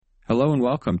Hello and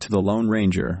welcome to The Lone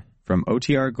Ranger from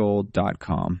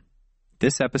OTRGold.com.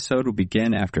 This episode will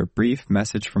begin after a brief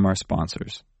message from our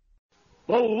sponsors.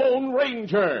 The Lone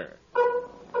Ranger.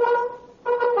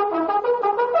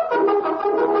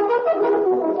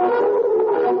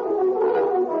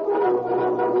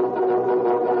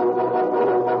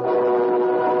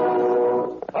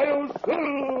 Hi-yo,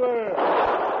 Silver!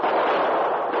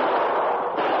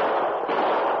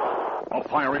 A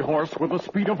fiery horse with the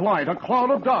speed of light, a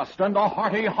cloud of dust, and a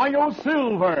hearty Hi-yo,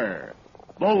 Silver!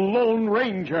 The Lone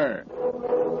Ranger.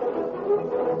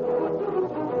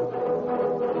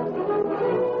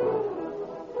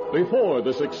 Before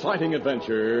this exciting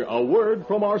adventure, a word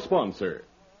from our sponsor.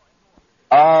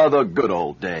 Ah, the good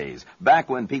old days, back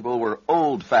when people were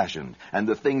old-fashioned and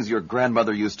the things your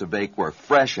grandmother used to bake were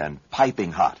fresh and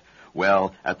piping hot.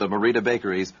 Well, at the Marita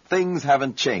Bakeries, things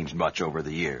haven't changed much over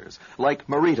the years. Like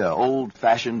Marita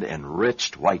old-fashioned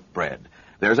enriched white bread.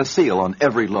 There's a seal on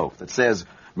every loaf that says,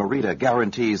 Marita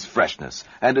guarantees freshness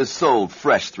and is sold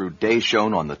fresh through day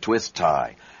shown on the twist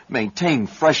tie. Maintain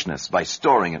freshness by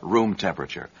storing at room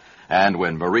temperature. And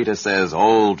when Marita says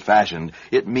old-fashioned,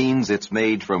 it means it's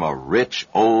made from a rich,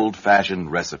 old-fashioned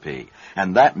recipe.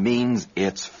 And that means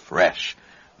it's fresh.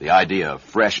 The idea of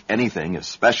fresh anything,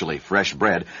 especially fresh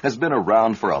bread, has been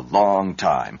around for a long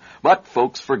time. But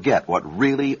folks forget what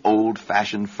really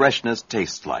old-fashioned freshness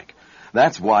tastes like.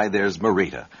 That's why there's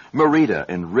Marita. Marita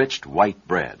enriched white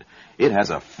bread. It has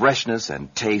a freshness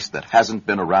and taste that hasn't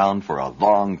been around for a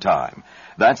long time.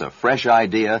 That's a fresh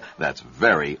idea that's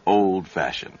very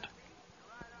old-fashioned.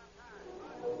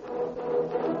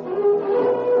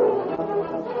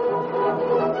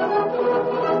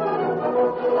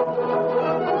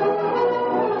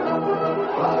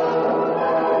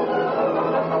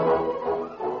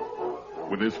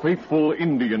 With his faithful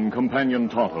Indian companion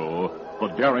Tonto, the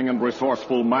daring and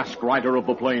resourceful masked rider of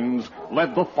the plains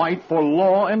led the fight for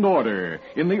law and order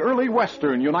in the early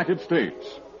western United States.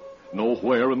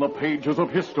 Nowhere in the pages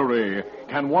of history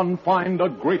can one find a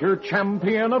greater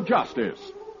champion of justice.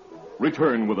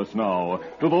 Return with us now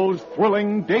to those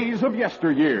thrilling days of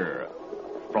yesteryear.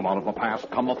 From out of the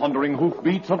past come the thundering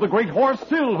hoofbeats of the great horse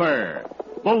Silver.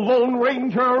 The Lone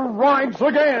Ranger rides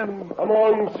again. Come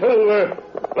on, Silver.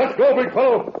 Let's go, big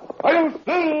fellow. Hi-yo,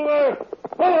 Silver!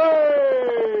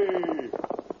 Away!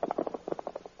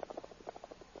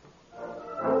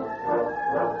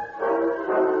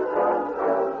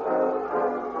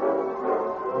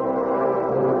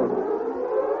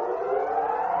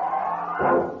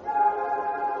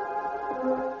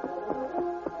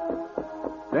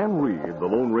 Dan Reed, the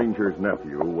Lone Ranger's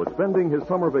nephew, was spending his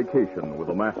summer vacation with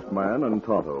the masked man and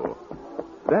Tonto.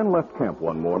 Dan left camp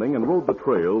one morning and rode the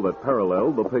trail that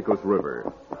paralleled the Pecos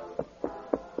River.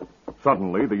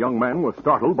 Suddenly, the young man was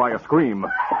startled by a scream.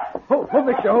 Ho,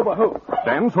 Victor, ho.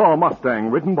 Dan saw a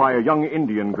Mustang ridden by a young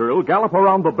Indian girl gallop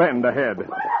around the bend ahead.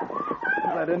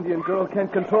 That Indian girl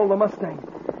can't control the Mustang.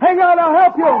 Hang on, I'll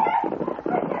help you.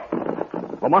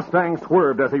 The Mustang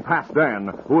swerved as he passed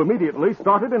Dan, who immediately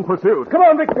started in pursuit. Come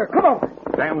on, Victor, come on.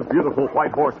 Dan's beautiful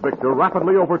white horse, Victor,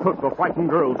 rapidly overtook the frightened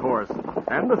girl's horse.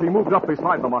 And as he moved up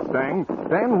beside the Mustang,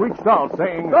 Dan reached out,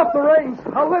 saying, Drop the reins.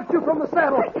 I'll lift you from the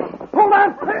saddle. Hold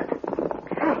on.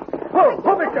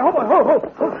 Ho, Victor, ho.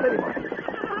 Steady, Mark.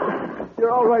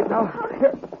 You're all right now.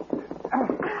 Here.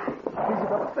 Easy,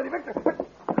 brother. Steady, Victor.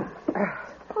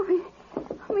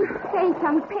 We thank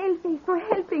young Paleface for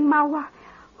helping Mawa.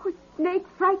 Who snake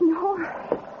frightened horse.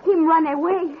 Him run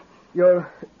away. Your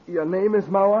name is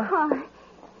Mawa?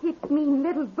 It mean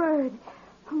little bird.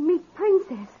 Me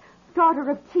princess, daughter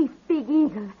of Chief Big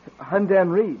Eagle. I'm Dan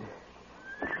Reed.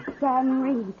 Dan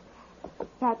Reed.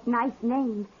 That nice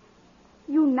name.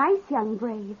 You nice young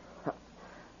brave.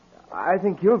 I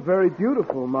think you're very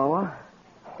beautiful, Mawa.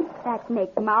 That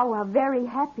make Mawa very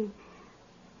happy.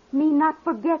 Me not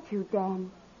forget you,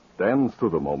 Dan. Dan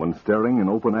stood a moment staring in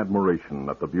open admiration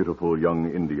at the beautiful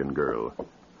young Indian girl.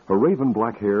 Her raven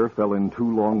black hair fell in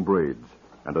two long braids,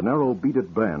 and a narrow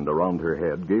beaded band around her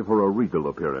head gave her a regal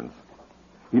appearance.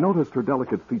 He noticed her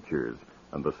delicate features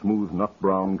and the smooth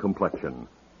nut-brown complexion.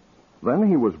 Then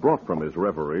he was brought from his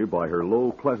reverie by her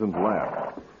low, pleasant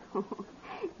laugh.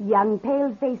 Young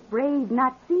pale-faced brave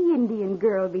not see Indian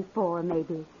girl before,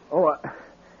 maybe. Oh,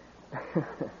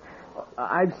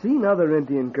 I've seen other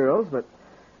Indian girls, but,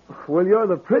 well, you're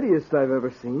the prettiest I've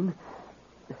ever seen.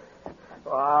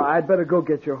 I'd better go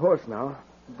get your horse now.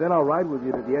 Then I'll ride with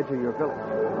you to the edge of your village.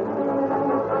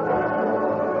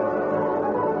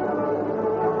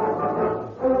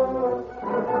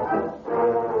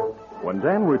 When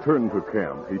Dan returned to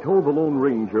camp, he told the Lone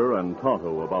Ranger and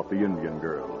Tonto about the Indian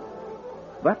girl.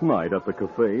 That night at the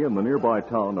cafe in the nearby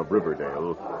town of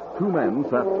Riverdale, two men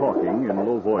sat talking in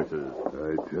low voices.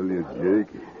 I tell you, Jake,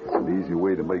 it's an easy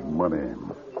way to make money.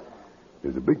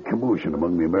 There's a big commotion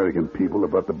among the American people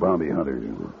about the bounty hunters.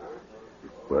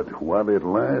 But while it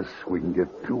lasts, we can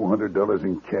get $200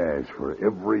 in cash for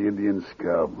every Indian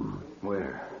scalp.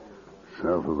 Where?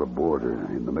 South of the border,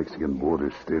 in the Mexican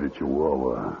border state of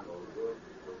Chihuahua.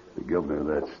 The governor of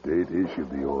that state issued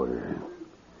the order.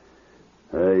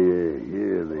 I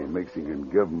hear the Mexican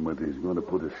government is going to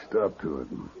put a stop to it.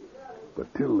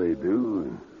 But till they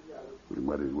do, we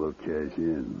might as well cash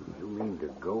in. You mean to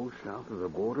go south of the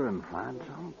border and find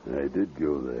some? I did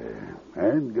go there,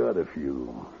 and got a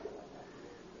few.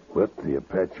 But the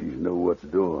Apaches know what's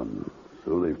doing,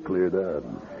 so they've cleared out.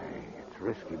 Hey, it's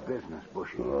risky business,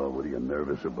 Bushy. Oh, what are you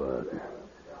nervous about?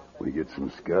 We get some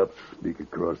scouts, sneak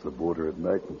across the border at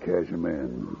night, and cash them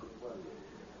in.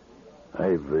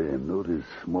 I've noticed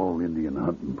small Indian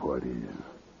hunting parties,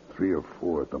 3 or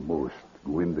 4 at the most,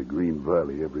 go into Green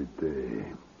Valley every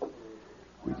day.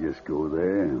 We just go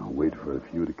there, wait for a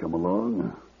few to come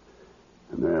along,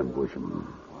 and ambush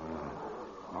them.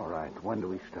 All right, when do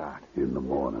we start? In the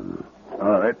morning.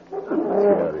 All right, let's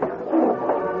get out of here.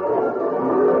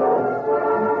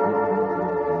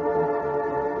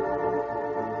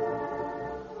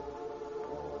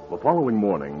 The following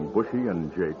morning, Bushy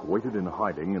and Jake waited in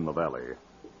hiding in the valley.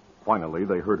 Finally,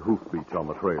 they heard hoofbeats on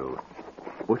the trail.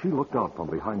 Bushy looked out from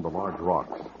behind the large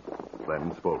rocks,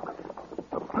 then spoke.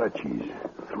 Apaches,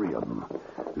 3 of them.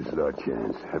 This is our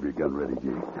chance. Have your gun ready,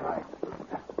 Jake. Right.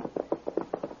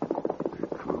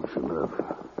 They're close enough.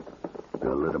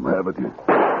 Now let them have it.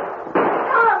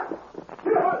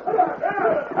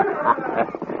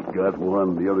 Got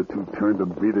one. The other 2 turned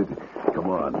and beat it. Come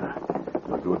on.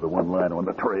 We'll go to the one line on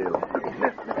the trail.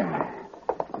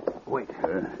 Wait.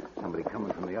 Somebody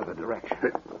coming from the other direction.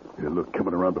 Hey, look,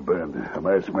 coming around the bend. A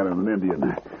masked man and an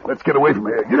Indian. Let's get away from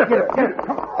here. Get up. Get it.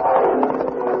 Come on.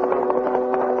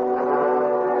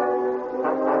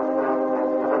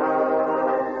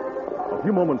 A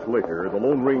few moments later, the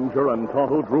Lone Ranger and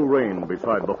Tonto drew rein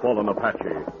beside the fallen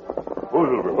Apache.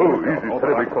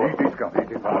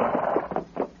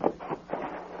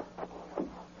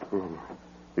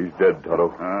 He's dead,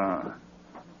 Tonto.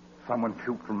 Someone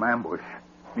shoot from ambush.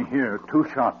 Me hear 2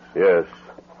 shots. Yes.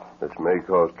 This may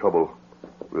cause trouble.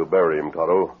 We'll bury him,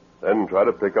 Tonto. Then try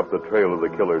to pick up the trail of the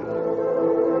killers.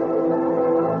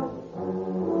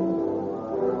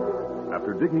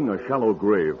 After digging a shallow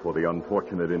grave for the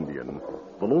unfortunate Indian,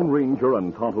 the Lone Ranger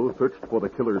and Tonto searched for the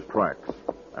killer's tracks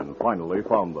and finally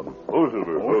found them.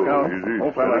 Silver.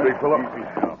 Easy, fella. big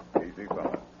fella. Easy,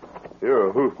 fella. Here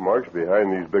are hoof marks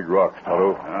behind these big rocks,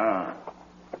 Tonto.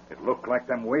 It looked like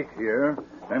them wait here,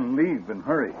 then leave and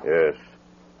hurry. Yes.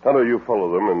 Tonto, you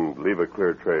follow them and leave a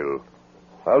clear trail.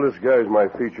 I'll disguise my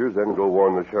features, then go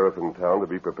warn the sheriff in town to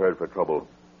be prepared for trouble.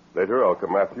 Later, I'll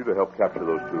come after you to help capture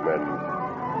those 2 men.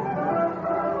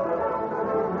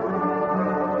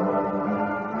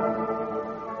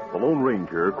 The Lone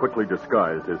Ranger quickly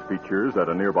disguised his features at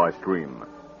a nearby stream.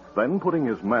 Then, putting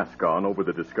his mask on over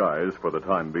the disguise for the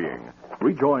time being,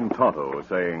 rejoined Tonto,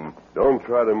 saying, Don't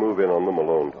try to move in on them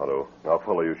alone, Tonto. I'll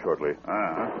follow you shortly.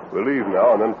 We'll leave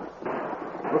now and then...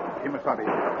 Look, Kimasabi,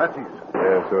 Apaches.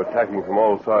 Yes, they're attacking from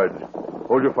all sides.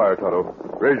 Hold your fire, Tonto.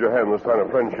 Raise your hand in the sign of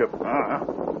friendship.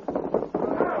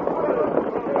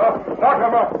 Knock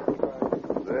them up.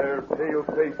 They're pale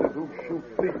faces who shoot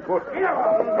Fleetfoot.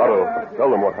 Tonto, tell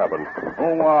them what happened.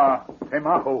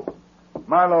 Temaho,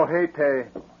 Malo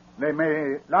Hete,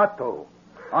 Neme Lato,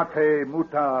 Ate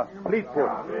Muta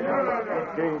Fleetfoot.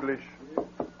 English.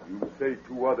 You say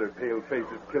 2 other pale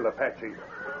faces kill Apaches.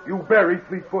 You bury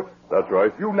Fleetfoot. That's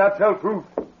right. You not tell truth.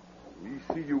 We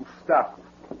see you stop.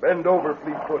 Bend over,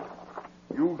 Fleetfoot.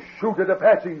 You shoot at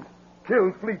Apaches.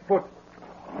 Kill Fleetfoot.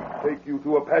 Take you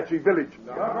to Apache village.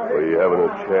 We haven't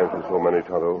a chance with so many,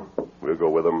 Tonto. We'll go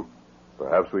with them.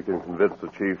 Perhaps we can convince the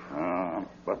chief.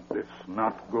 But this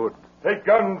not good. Take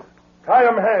guns. Tie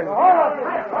 'em hands.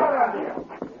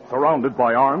 Surrounded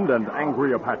by armed and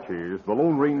angry Apaches, the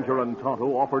Lone Ranger and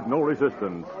Tonto offered no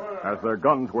resistance as their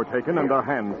guns were taken and their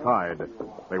hands tied.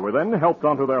 They were then helped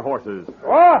onto their horses.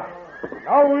 Now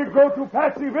we go to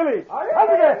Apache village.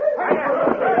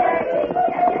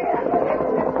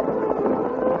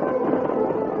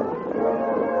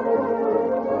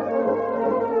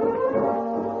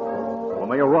 When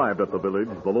they arrived at the village,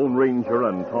 the Lone Ranger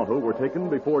and Tonto were taken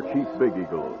before Chief Big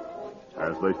Eagle.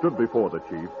 As they stood before the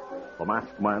chief, the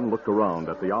masked man looked around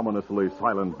at the ominously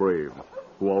silent braves,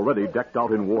 who already decked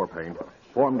out in war paint,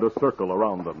 formed a circle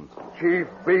around them. Chief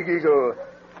Big Eagle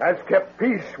has kept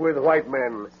peace with white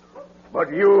men.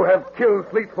 But you have killed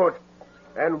Fleetfoot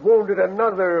and wounded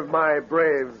another of my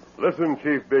braves. Listen,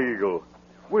 Chief Big Eagle.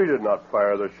 We did not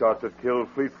fire the shots that killed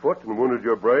Fleetfoot and wounded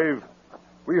your brave.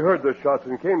 We heard the shots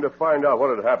and came to find out what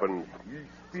had happened. Ye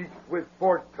speak with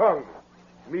forked tongue.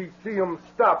 Me see 'em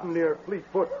stop near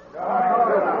Fleetfoot.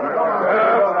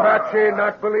 Apache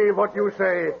not believe what you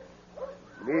say.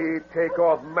 Me take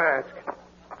off mask.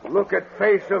 Look at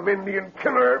face of Indian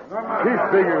killer.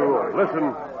 Chief Big Eagle,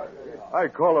 listen. I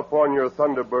call upon your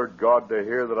Thunderbird God to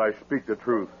hear that I speak the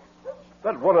truth.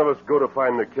 Let one of us go to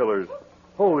find the killers.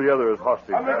 Hold the other as hostage.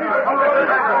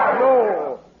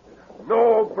 No.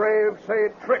 No, brave, say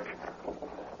trick.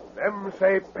 Them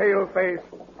say paleface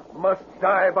must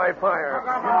die by fire.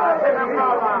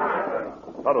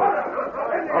 Huddle.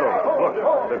 Look,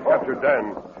 they've captured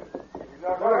Dan.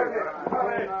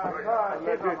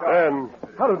 Dan,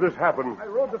 how did this happen? I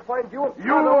rode to find you.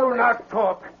 You will not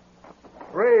talk.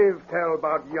 Brave tell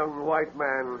about young white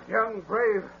man. Young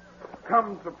brave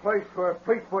comes to place where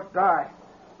Fleetfoot die.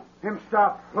 Him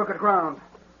stop, look at ground.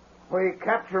 We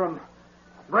capture him,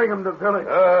 bring him to village.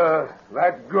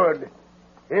 That's good.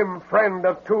 Him friend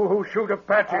of two who shoot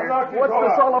Apaches. What's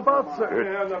this all about,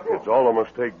 sir? It's all a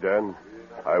mistake, Dan.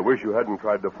 I wish you hadn't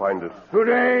tried to find us.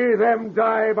 Today, them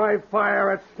die by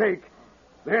fire at stake.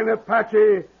 Then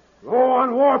Apache go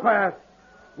on warpath.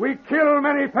 We kill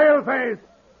many paleface.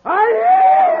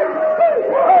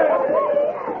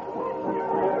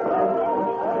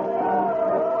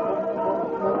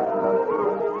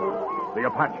 The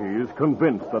Apaches,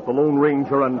 convinced that the Lone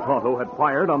Ranger and Tonto had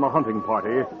fired on the hunting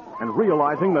party, and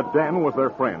realizing that Dan was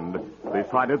their friend,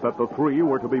 decided that the three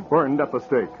were to be burned at the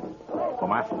stake. The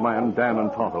masked man, Dan,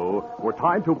 and Tonto were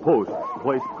tied to posts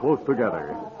placed close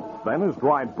together. Then, as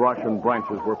dried brush and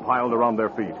branches were piled around their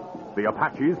feet, the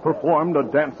Apaches performed a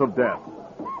dance of death.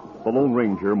 The Lone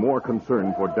Ranger, more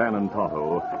concerned for Dan and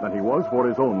Tonto than he was for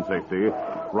his own safety,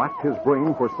 racked his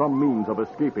brain for some means of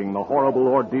escaping the horrible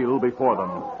ordeal before them.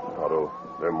 Tonto,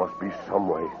 there must be some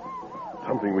way.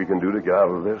 Something we can do to get out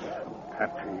of this.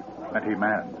 Apache, plenty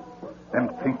man. Them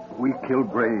think we kill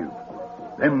brave.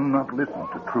 Them not listen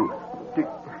to truth.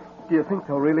 Do you think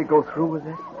they'll really go through with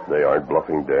this? They aren't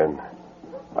bluffing, Dan.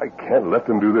 I can't let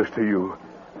them do this to you.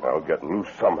 I'll get loose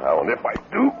somehow, and if I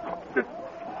do...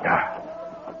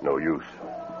 No use.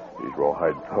 These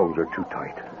rawhide thongs are too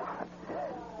tight.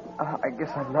 I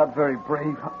guess I'm not very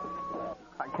brave.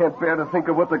 I can't bear to think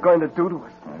of what they're going to do to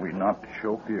us. We not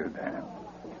show fear, Dan.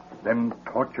 Them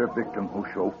torture victim who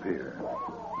show fear.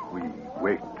 We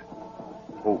wait.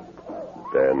 Hope.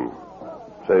 Dan,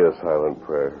 say a silent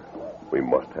prayer. We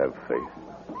must have faith.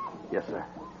 Yes, sir.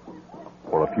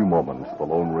 For a few moments, the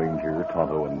Lone Ranger,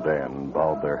 Tonto, and Dan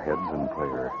bowed their heads in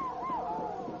prayer.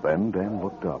 Then Dan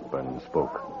looked up and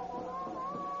spoke.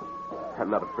 I'm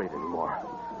not afraid anymore.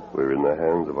 We're in the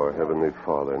hands of our Heavenly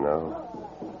Father now.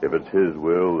 If it's His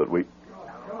will that we...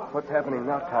 What's happening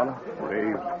now, Tonto?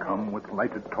 Braves come with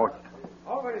lighted torches.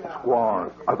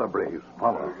 Squaws, other braves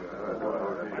follow.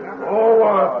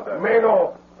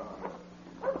 Mano.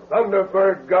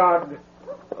 Thunderbird God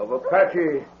of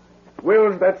Apache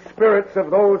wills that spirits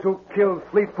of those who killed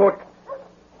Fleetfoot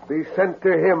be sent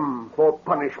to him for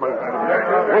punishment.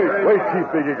 Wait,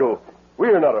 Chief Big Eagle. We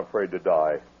are not afraid to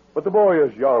die. But the boy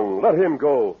is young. Let him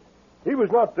go. He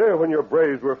was not there when your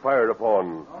braves were fired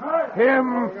upon.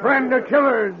 Him friend of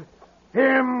killers.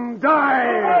 Him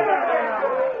die.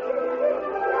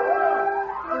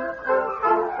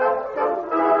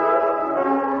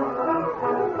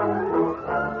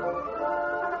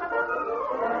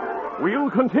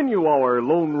 We'll continue our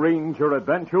Lone Ranger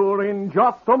adventure in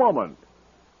just a moment.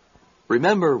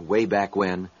 Remember way back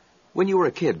when you were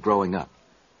a kid growing up,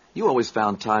 you always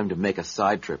found time to make a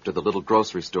side trip to the little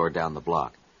grocery store down the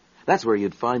block. That's where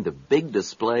you'd find the big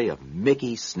display of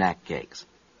Mickey snack cakes.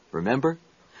 Remember?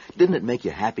 Didn't it make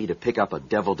you happy to pick up a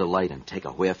Devil Delight and take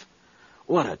a whiff?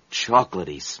 What a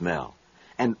chocolatey smell.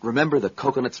 And remember the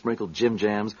coconut-sprinkled Jim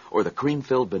Jams or the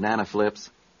cream-filled banana flips?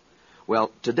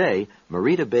 Well, today,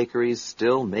 Merita Bakeries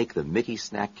still make the Mickey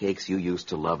snack cakes you used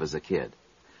to love as a kid.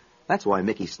 That's why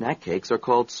Mickey snack cakes are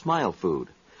called Smile Food.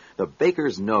 The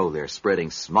bakers know they're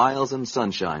spreading smiles and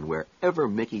sunshine wherever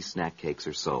Mickey snack cakes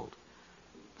are sold.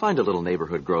 Find a little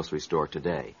neighborhood grocery store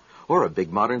today, or a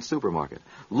big modern supermarket.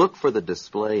 Look for the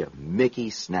display of Mickey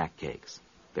snack cakes.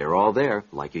 They're all there,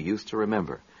 like you used to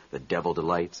remember. The Devil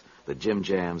Delights, the Jim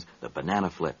Jams, the banana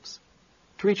flips.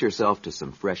 Treat yourself to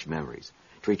some fresh memories.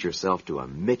 Treat yourself to a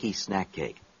Mickey snack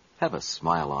cake. Have a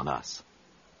smile on us.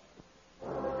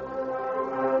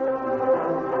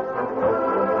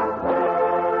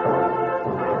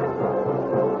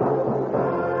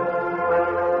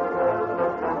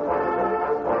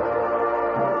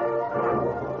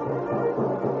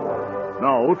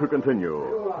 struggle to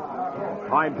continue.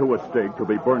 Tied to a stake to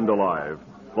be burned alive,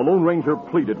 the Lone Ranger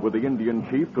pleaded with the Indian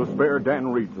chief to spare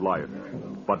Dan Reed's life.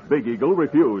 But Big Eagle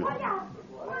refused.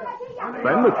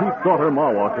 Then the chief's daughter,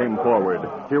 Mawa, came forward.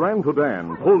 She ran to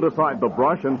Dan, pulled aside the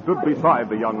brush, and stood beside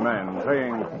the young man,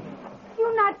 saying,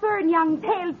 "Do not burn young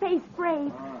pale-faced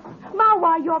brave.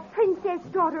 Mawa, your princess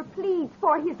daughter, pleads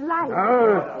for his life."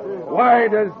 Why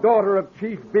does daughter of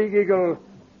Chief Big Eagle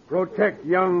protect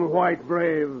young white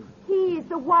brave? He is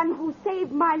the one who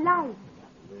saved my life.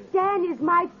 Dan is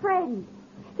my friend.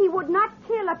 He would not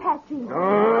kill Apache.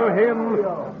 Oh,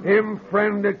 him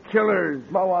friend of killers.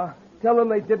 Mawa, tell them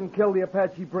they didn't kill the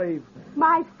Apache brave.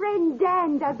 My friend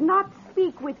Dan does not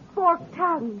speak with forked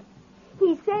tongue.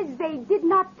 He says they did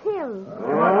not kill.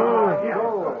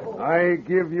 Oh, I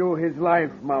give you his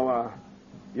life, Mawa.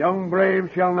 Young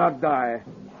brave shall not die.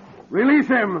 Release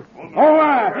him.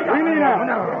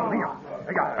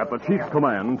 At the chief's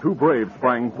command, two braves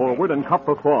sprang forward and cut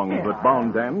the thongs that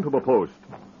bound Dan to the post.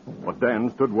 But Dan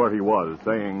stood where he was,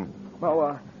 saying,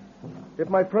 Mawa, if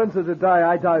my friends are to die,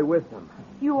 I die with them.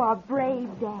 You are brave,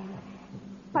 Dan.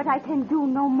 But I can do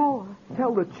no more.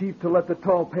 Tell the chief to let the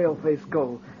tall paleface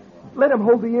go. Let him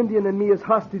hold the Indian and me as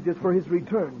hostages for his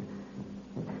return.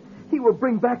 He will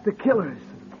bring back the killers.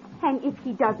 And if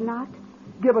he does not?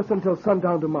 Give us until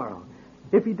sundown tomorrow.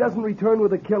 If he doesn't return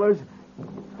with the killers,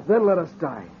 then let us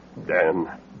die. Dan,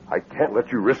 I can't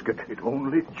let you risk it. It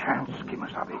only chance,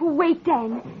 Kimasabi. Wait,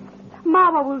 Dan.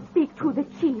 Mawa will speak to the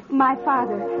chief, my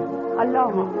father,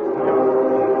 alone.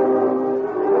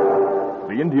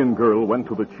 The Indian girl went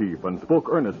to the chief and spoke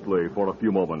earnestly for a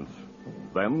few moments.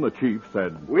 Then the chief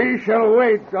said, We shall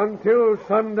wait until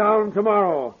sundown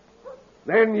tomorrow.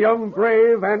 Then young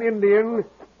brave and Indian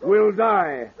will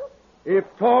die. If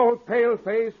tall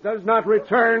paleface does not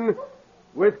return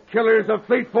with killers of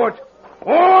Fleetfoot.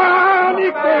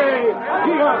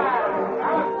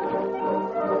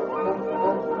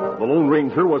 The Lone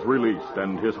Ranger was released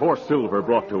and his horse Silver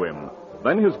brought to him.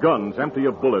 Then his guns, empty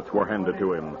of bullets, were handed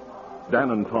to him.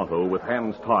 Dan and Tonto, with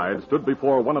hands tied, stood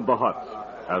before one of the huts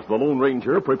as the Lone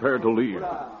Ranger prepared to leave.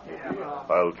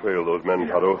 I'll trail those men,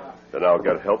 Tonto. Then I'll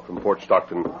get help from Fort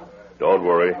Stockton. Don't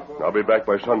worry. I'll be back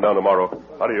by sundown tomorrow.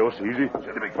 Adios, easy.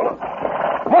 Steady, big fella.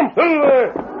 Come on,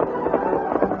 Silver!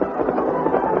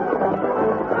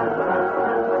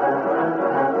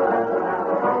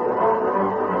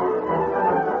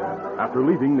 After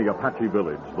leaving the Apache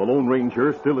village, the Lone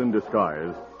Ranger, still in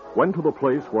disguise, went to the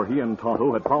place where he and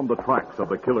Tonto had found the tracks of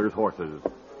the killer's horses.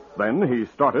 Then he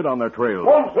started on their trail.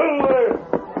 Come on, Silver!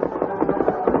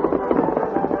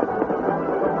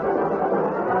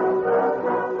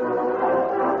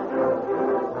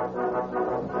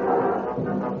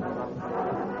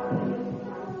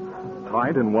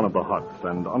 Tied in one of the huts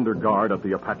and under guard at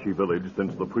the Apache village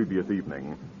since the previous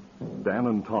evening, Dan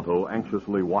and Tonto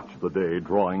anxiously watched the day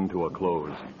drawing to a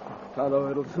close. Tonto,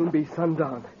 it'll soon be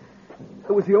sundown.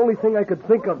 It was the only thing I could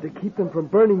think of to keep them from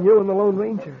burning you and the Lone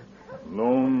Ranger.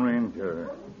 Lone Ranger,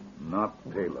 not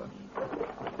Taylor.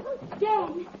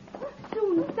 Dan,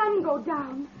 soon sun go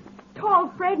down. Tall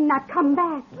Fred not come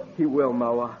back. He will,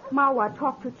 Mawa. Mawa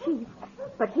talk to chief,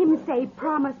 but him say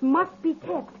promise must be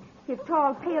kept. If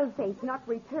tall paleface not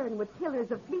return with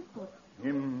killers of Fleetfoot.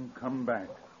 Him come back.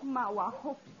 Mawa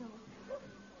hope so.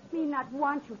 Me not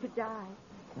want you to die.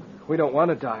 We don't want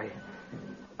to die.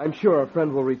 I'm sure our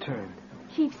friend will return.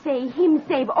 Chief say him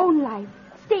save own life.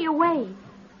 Stay away.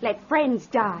 Let friends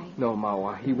die. No,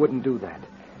 Mawa, he wouldn't do that.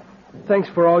 Thanks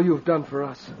for all you've done for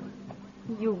us.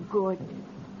 You good.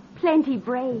 Plenty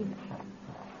brave.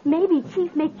 Maybe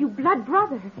Chief make you blood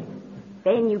brother.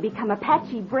 Then you become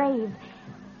Apache brave.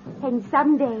 And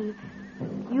someday,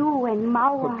 you and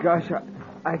Mawa... Oh, gosh,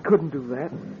 I couldn't do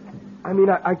that. I mean,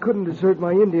 I couldn't desert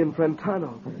my Indian friend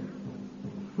Tano.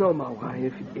 No,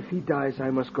 Mawa, if he dies,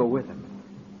 I must go with him.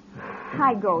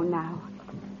 I go now.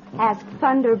 Ask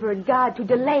Thunderbird God to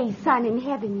delay sun in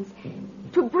heavens,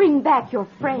 to bring back your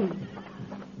friend.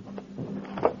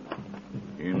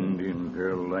 Indian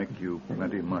girl like you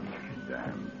plenty much,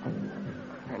 Dan.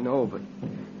 I know, but...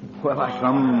 Well,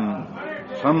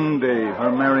 Someday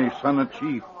her marry son of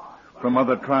chief from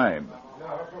other tribe.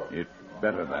 It's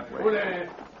better that way.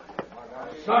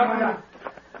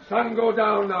 Sun go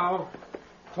down now.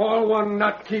 Tall one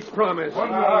not keep promise.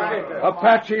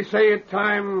 Apache say it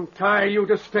time tie you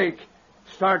to stake.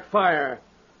 Start fire.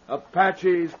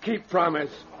 Apaches keep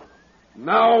promise.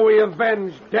 Now we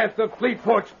avenge death of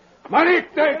Fleetfoot.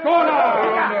 Manite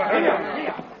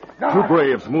Kona! Two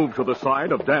braves moved to the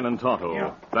side of Dan and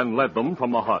Tonto, then led them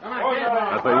from the hut.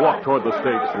 As they walked toward the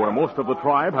stakes where most of the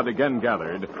tribe had again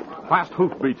gathered, fast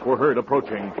hoofbeats were heard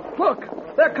approaching.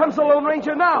 Look, there comes the Lone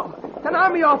Ranger now. An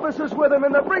army officer's with him,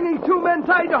 and they're bringing two men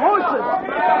tied to horses.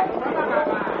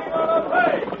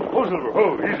 Ho, Silver,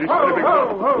 ho, easy.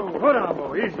 Hold on,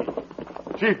 Bo, easy.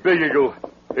 Chief Big Eagle,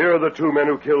 here are the two men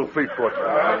who killed Fleetfoot.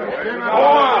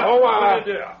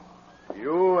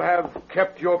 You have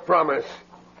kept your promise.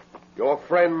 Your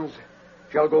friends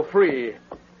shall go free.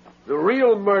 The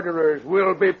real murderers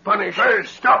will be punished. Hey,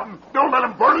 stop him. Don't let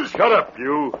him burn us. Shut up,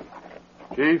 you.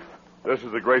 Chief, this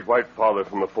is the Great White Father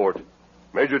from the fort.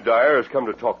 Major Dyer has come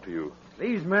to talk to you.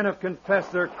 These men have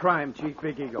confessed their crime, Chief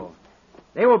Big Eagle.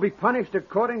 They will be punished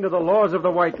according to the laws of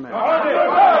the white men.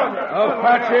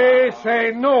 Apache,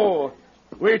 say no.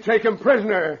 We take him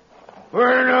prisoner.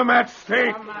 Burn him at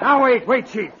stake. Now, wait,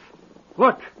 Chief.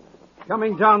 Look,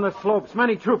 coming down the slopes,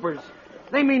 many troopers.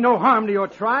 They mean no harm to your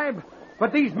tribe,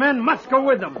 but these men must go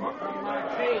with them.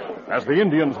 As the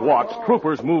Indians watched,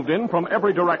 troopers moved in from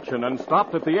every direction and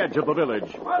stopped at the edge of the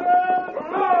village.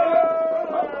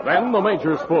 Then the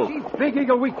major spoke. Chief Big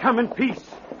Eagle, we come in peace.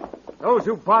 Those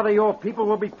who bother your people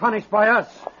will be punished by us.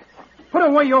 Put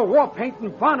away your war paint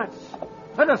and bonnets.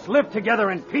 Let us live together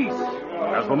in peace.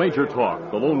 As the major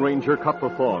talked, the Lone Ranger cut the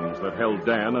thongs that held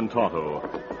Dan and Tonto.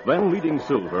 Then, leading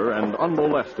Silver and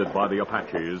unmolested by the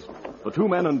Apaches, the two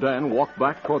men and Dan walked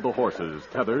back toward the horses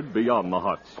tethered beyond the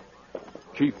huts.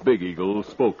 Chief Big Eagle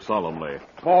spoke solemnly.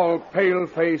 Tall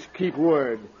Paleface keep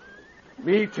word.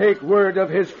 Me take word of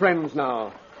his friends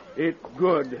now. It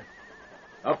good.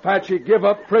 Apache give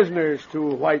up prisoners to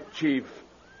White Chief.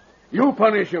 You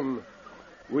punish him.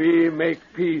 We make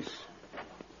peace.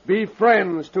 Be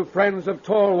friends to friends of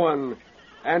Tall One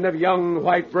and of young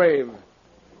White Brave.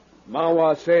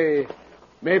 Mawa say,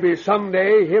 maybe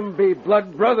someday him be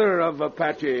blood brother of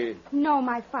Apache. No,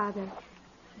 my father.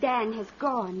 Dan has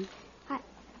gone.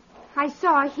 I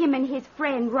saw him and his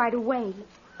friend right away.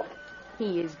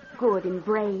 He is good and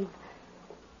brave.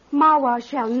 Mawa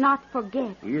shall not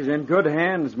forget. He's in good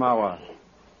hands, Mawa.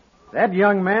 That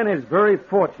young man is very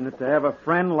fortunate to have a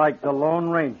friend like the Lone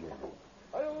Ranger.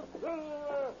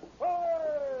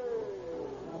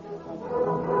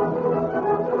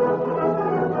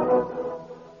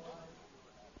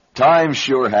 Times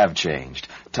sure have changed.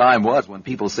 Time was when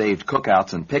people saved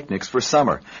cookouts and picnics for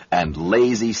summer and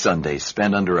lazy Sundays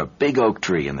spent under a big oak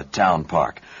tree in the town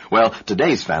park. Well,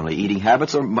 today's family eating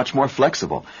habits are much more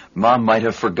flexible. Mom might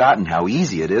have forgotten how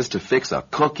easy it is to fix a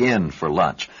cook-in for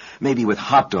lunch, maybe with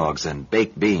hot dogs and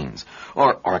baked beans,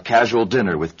 or a casual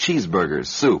dinner with cheeseburgers,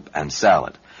 soup, and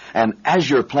salad. And as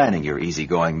you're planning your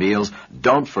easygoing meals,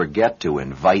 don't forget to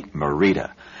invite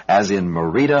Merita, as in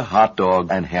Merita hot dog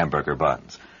and hamburger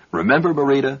buns. Remember,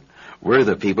 Merita? We're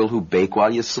the people who bake while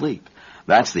you sleep.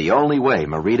 That's the only way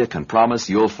Merita can promise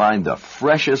you'll find the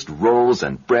freshest rolls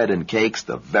and bread and cakes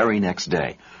the very next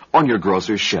day on your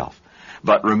grocer's shelf.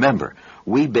 But remember,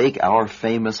 we bake our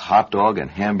famous hot dog and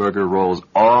hamburger rolls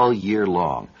all year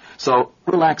long. So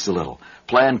relax a little.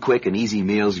 Plan quick and easy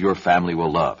meals your family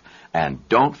will love. And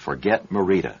don't forget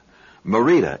Merita.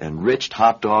 Merita enriched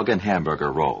hot dog and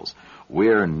hamburger rolls.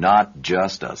 We're not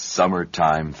just a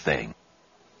summertime thing.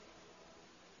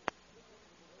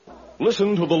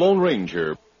 Listen to the Lone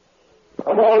Ranger.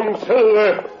 Come on,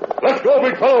 Silver. Let's go,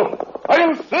 big fellow.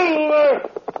 I'm Silver.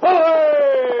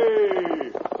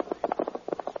 Hooray!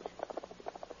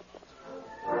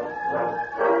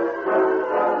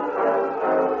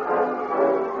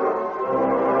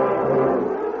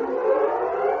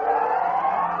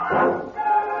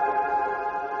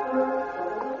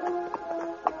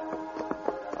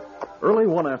 Early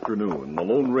one afternoon, the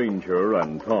Lone Ranger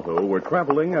and Tonto were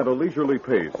traveling at a leisurely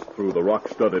pace through the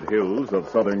rock-studded hills of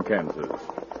southern Kansas.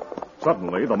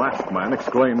 Suddenly, the masked man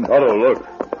exclaimed, Tonto, look.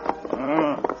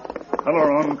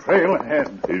 Feller on trail ahead.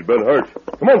 He's been hurt.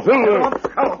 Come on, Silver.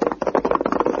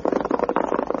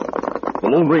 The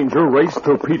Lone Ranger raced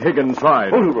to Pete Higgins'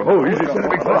 side. Oh, easy, Easy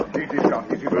big fellow. shot, easy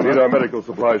shot. We'll need our medical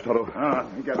supplies, Tonto.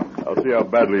 You get him. I'll see how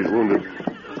badly he's wounded.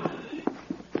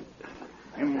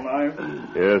 Him alive?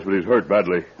 Yes, but he's hurt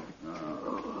badly.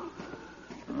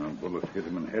 Bullets hit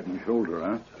him in head and shoulder,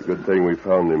 huh? It's a good thing we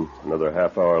found him. Another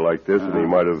half hour like this, and he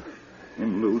might have...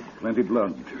 Him loose, plenty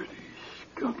blood. Dirty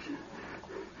skunks.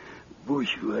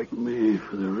 Bush like me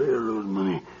for the railroad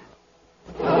money.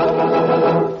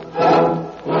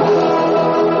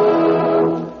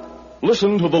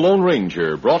 Listen to the Lone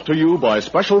Ranger, brought to you by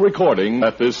special recording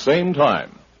at this same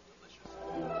time.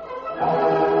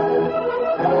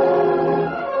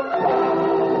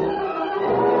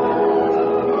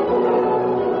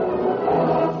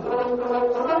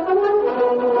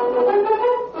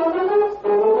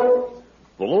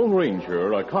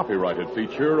 copyrighted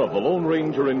feature of the Lone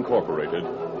Ranger Incorporated,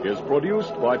 is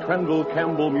produced by Trendle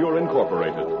Campbell Muir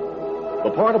Incorporated.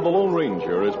 The part of the Lone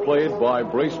Ranger is played by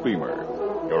Brace Beamer.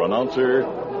 Your announcer,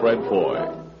 Fred Foy.